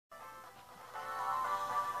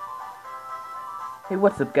Hey,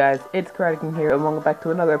 what's up guys, it's Karate King here, and welcome back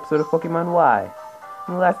to another episode of Pokemon Y.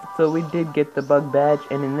 In the last episode we did get the bug badge,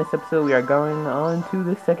 and in this episode we are going on to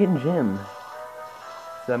the second gym.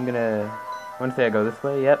 So I want to say I go this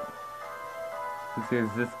way, yep. Here's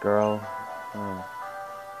this girl. Oh.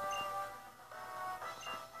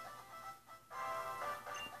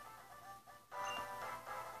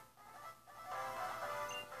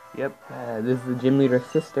 Yep, this is the gym leader's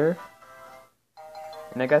sister.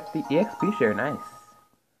 And I got the EXP share, nice.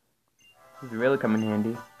 This is really come in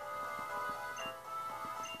handy.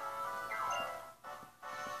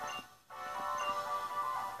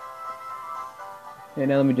 And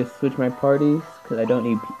now let me just switch my parties because I don't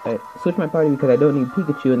need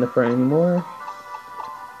Pikachu in the front anymore.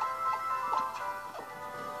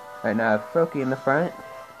 Alright, now I have Froakie in the front.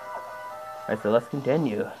 Alright, so let's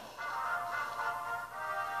continue.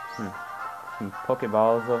 Some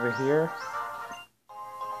Pokeballs over here.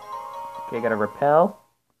 Okay, got a Repel.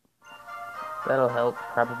 That'll help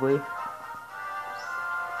probably.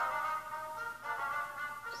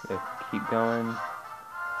 Okay, keep going.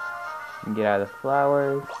 And get out of the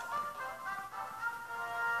flowers.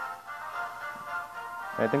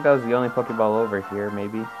 I think that was the only Pokeball over here,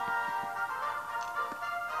 maybe.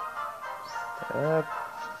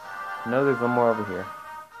 No, there's one more over here.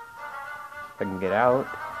 If I can get out,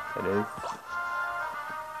 that is.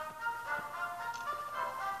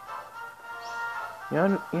 You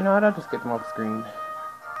know what? I'll just get them off screen.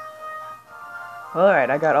 Alright,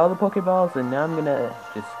 I got all the Pokeballs, and now I'm gonna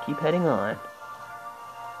just keep heading on.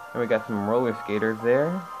 And we got some roller skaters there.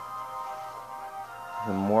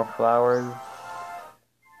 Some more flowers.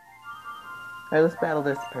 Alright, let's battle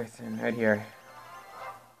this person right here.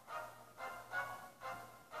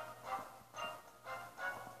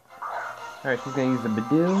 Alright, she's gonna use the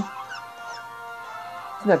Badoo.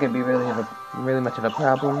 It's not gonna be really much of a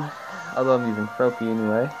problem. Although I'm using Froakie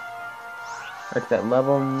anyway. It's at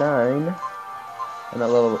level 9. I'm at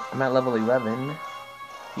level 11.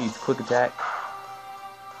 Use Quick Attack.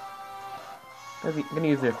 I'm gonna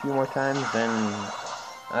use it a few more times, then...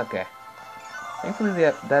 Okay. Thankfully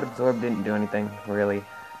that Absorb didn't do anything, really.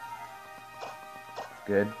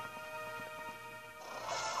 Good.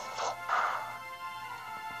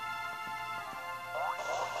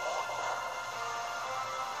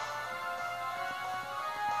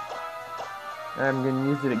 I'm gonna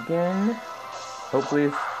use it again. Hopefully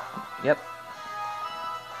yep.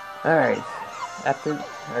 Alright.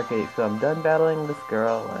 Okay, so I'm done battling this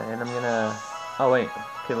girl, and I'm gonna... Oh wait,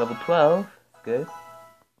 okay, level 12, good.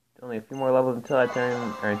 Only a few more levels until I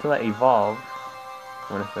evolve,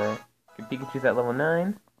 I wanna say. Okay, Pikachu's at level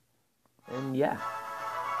 9, and yeah.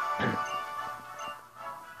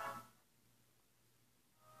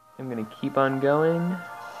 I'm gonna keep on going.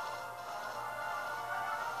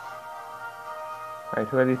 Alright,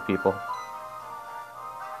 who are these people?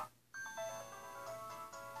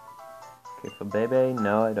 Okay, so Bebe,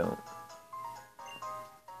 no I don't.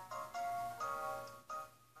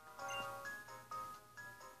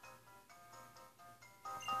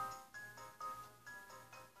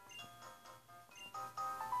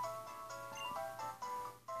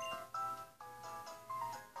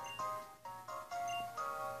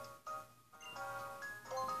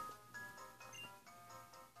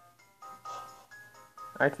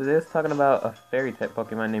 Alright, so this is talking about a fairy type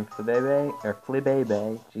Pokemon named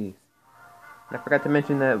Flabebe, jeez. And I forgot to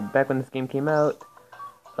mention that back when this game came out,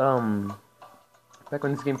 a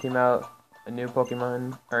new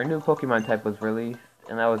Pokemon type was released,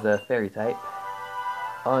 and that was a fairy type.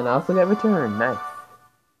 Oh, and I also got Return, nice.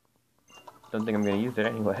 Don't think I'm gonna use it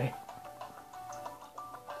anyway.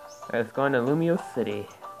 Alright, let's go on to Lumio City.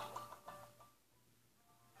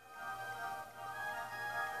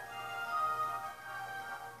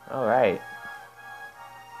 Alright.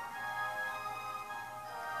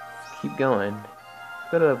 Let's keep going.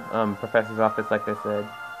 Let's go to the professor's office like I said.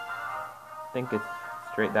 I think it's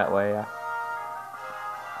straight that way, yeah.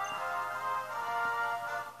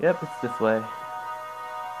 Yep, it's this way.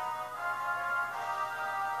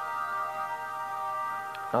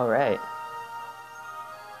 Alright.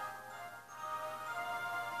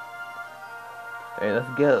 Alright, let's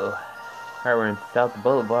go. Alright, we're in South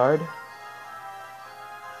Boulevard.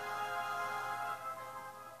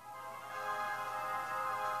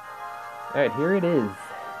 Alright, here it is.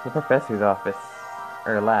 The professor's office.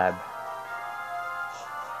 Or lab.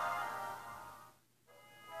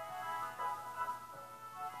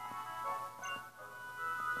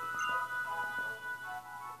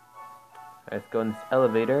 Let's go in this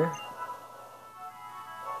elevator.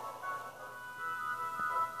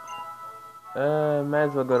 Might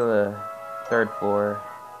as well go to the third floor.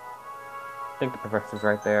 think the professor's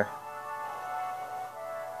right there.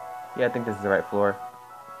 Yeah, I think this is the right floor.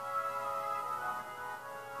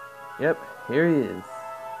 Yep, here he is.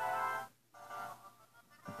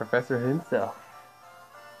 The professor himself.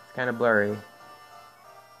 It's kind of blurry.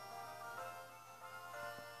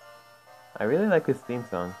 I really like his theme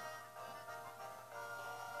song.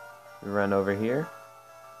 We run over here.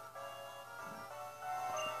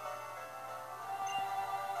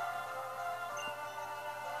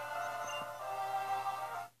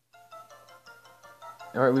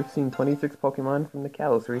 Alright, we've seen 26 Pokemon from the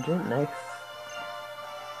Kalos region. Nice.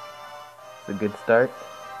 It's a good start.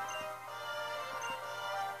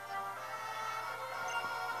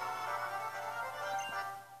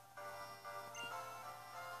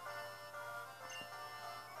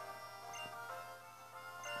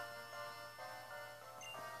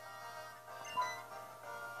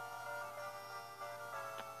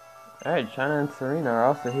 Alright, Shauna and Serena are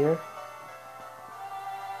also here.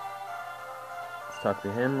 Let's talk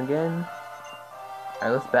to him again.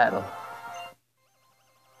 Alright, let's battle.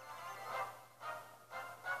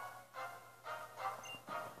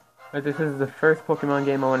 Alright, this is the first Pokemon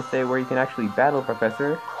game I want to say where you can actually battle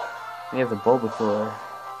Professor. And he has a Bulbasaur.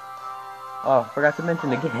 Oh, forgot to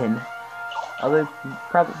mention again. Although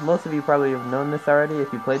most of you probably have known this already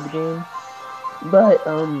if you played the game. But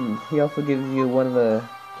he also gives you one of the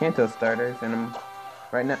Kanto starters, and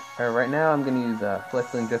right now I'm gonna use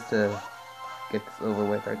Fletchling just to get this over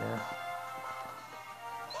with right now.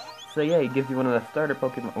 So yeah, he gives you one of the starter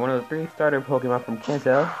Pokemon, one of the 3 starter Pokemon from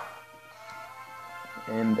Kanto,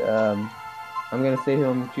 and I'm gonna say who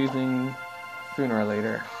I'm choosing sooner or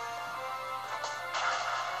later.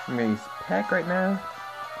 I'm gonna use Peck right now.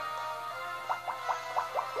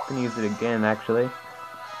 I'm gonna use it again actually.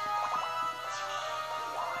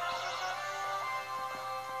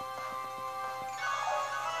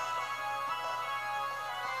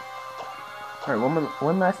 Alright,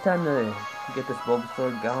 one last time to get this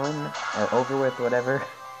Bulbasaur going, or over with, whatever.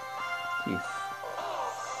 Jeez.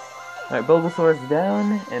 Alright, Bulbasaur's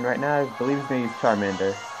down, and right now I believe he's going to use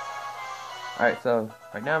Charmander. Alright, so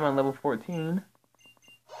right now I'm on level 14.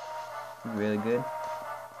 Really good.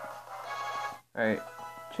 Alright,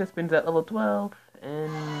 Chispin's at level 12,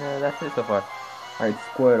 and that's it so far. Alright,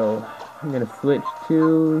 Squirtle. I'm going to switch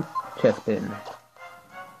to Chespin.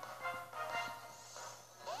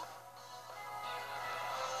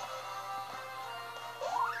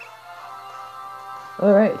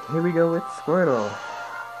 Alright, here we go with Squirtle.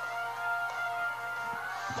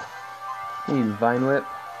 Use Vine Whip.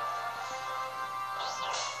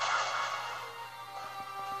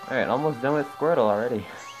 Alright, almost done with Squirtle already.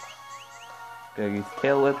 Gonna use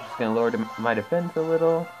Tail Whip, just gonna lower my defense a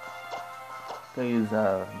little. Gonna use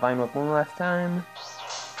Vine Whip one last time.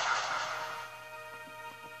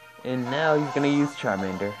 And now he's gonna use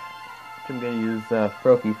Charmander, which I'm gonna use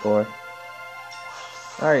Froakie for.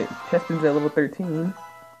 Alright, Chespin's at level 13.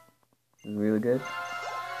 This is really good.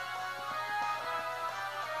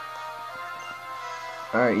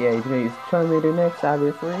 Alright, yeah, he's gonna use Charmander next,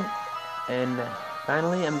 obviously. And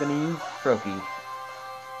finally, I'm gonna use Froakie.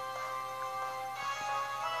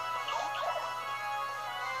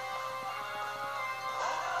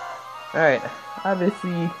 Alright,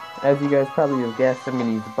 obviously, as you guys probably have guessed, I'm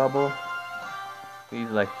gonna use Bubble.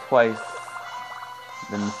 Use like twice.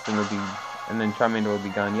 Then this thing will be, and then Charmander will be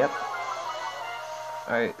gone, yep.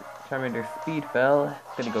 Alright, Charmander's speed fell.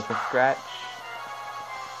 It's gonna go for Scratch.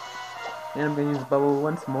 And I'm gonna use Bubble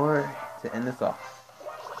once more to end this off.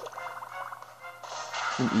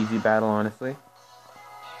 An easy battle, honestly.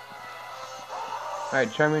 Alright,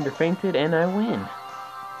 Charmander fainted, and I win.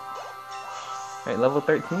 Alright, level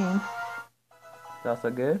 13. It's also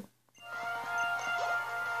good.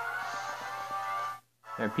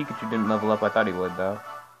 Alright, Pikachu didn't level up. I thought he would, though.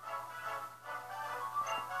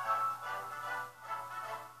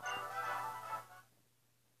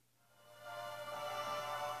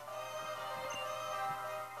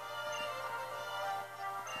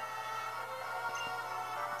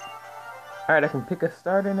 Alright, I can pick a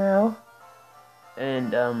starter now.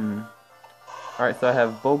 And, alright, so I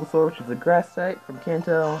have Bulbasaur, which is a grass type from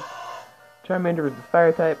Kanto. Charmander is the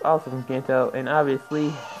fire type, also from Kanto. And obviously,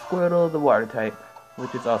 Squirtle, the water type,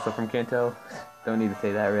 which is also from Kanto. Don't need to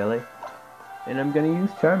say that, really. And I'm gonna use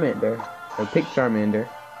Charmander. Or pick Charmander.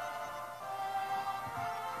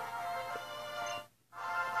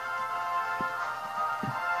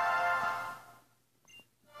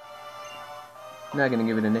 Not gonna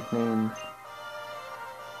give it a nickname.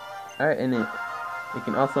 Alright, and it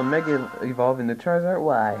can also Mega Evolve into Charizard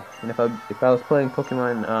Y. And if I was playing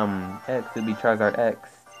Pokemon X, it'd be Charizard X.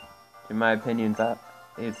 In my opinion,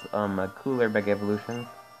 It's a cooler Mega Evolution.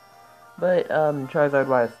 But Charizard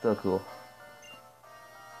Y is still cool.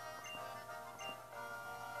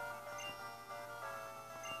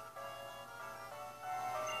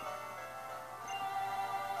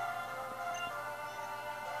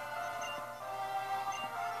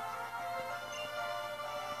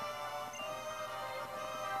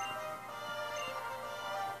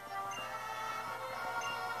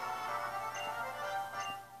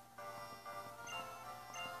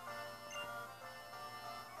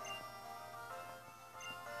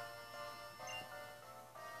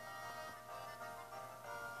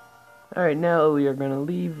 Alright, now we are gonna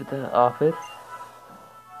leave the office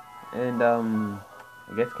and I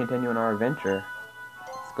guess continue on our adventure.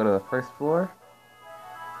 Let's go to the first floor.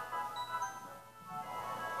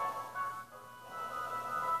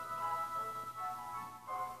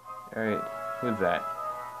 Alright, who's that?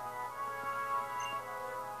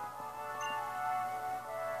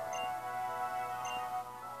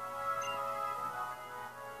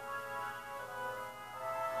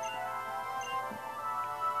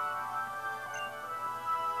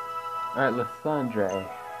 Alright, Lysandre.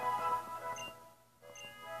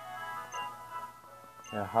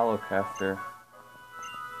 Yeah, Holocaster.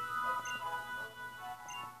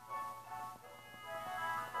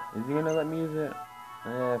 Is he gonna let me use it?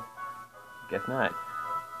 Guess not.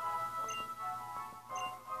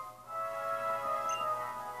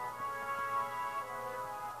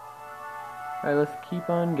 Alright, let's keep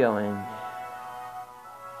on going.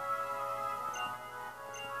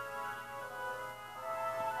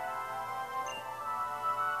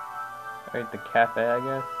 Alright, the cafe, I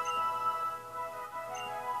guess.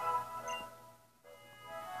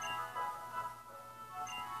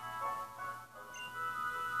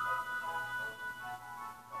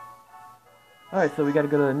 Alright, so we gotta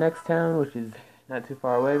go to the next town, which is not too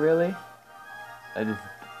far away, really. I just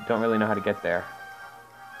don't really know how to get there.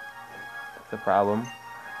 That's a problem.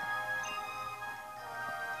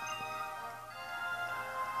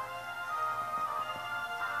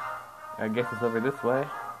 I guess it's over this way.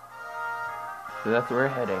 So that's where we're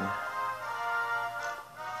heading.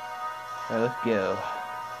 Alright, let's go.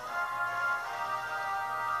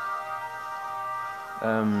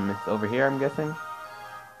 It's over here, I'm guessing.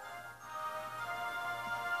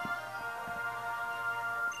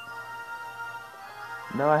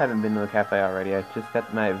 No, I haven't been to the cafe already. I just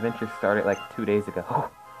got my adventure started like 2 days ago.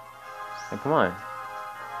 Hey, come on.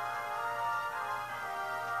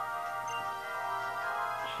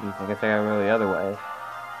 Jeez, I guess I gotta go the other way.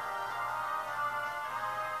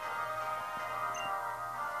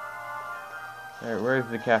 Alright, where's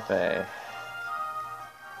the cafe?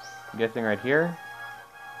 I'm guessing right here?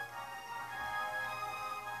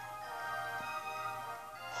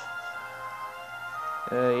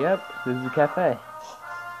 Yep, this is the cafe.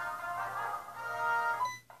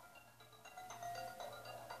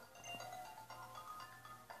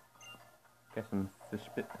 Got some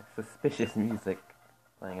suspicious music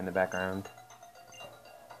playing in the background.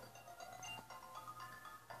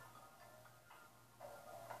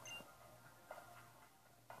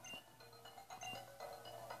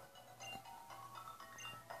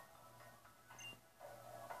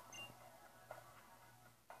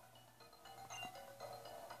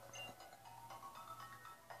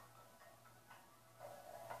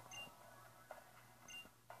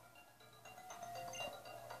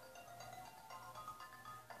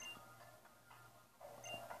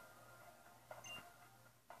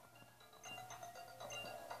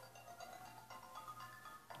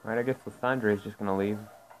 Alright, I guess Lysandre is just gonna leave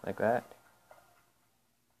like that.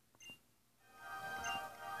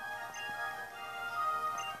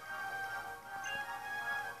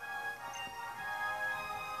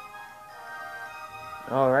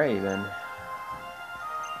 Alrighty then.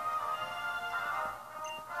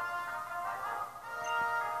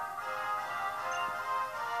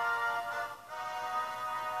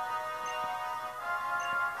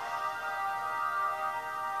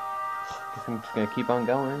 Guess I'm just gonna keep on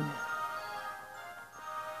going.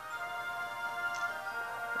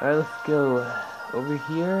 Alright, let's go over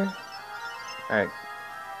here. Alright.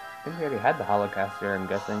 I think we already had the Holocaster, I'm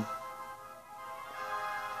guessing.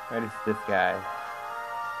 Alright, it's this guy.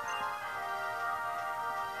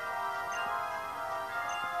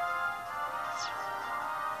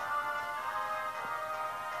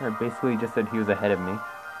 Alright, basically just said he was ahead of me.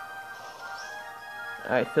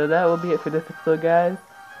 Alright, so that will be it for this episode, guys.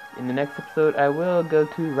 In the next episode, I will go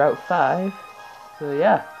to Route 5. So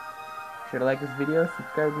yeah, be sure to like this video,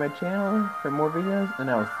 subscribe to my channel for more videos,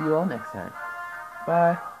 and I will see you all next time.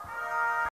 Bye.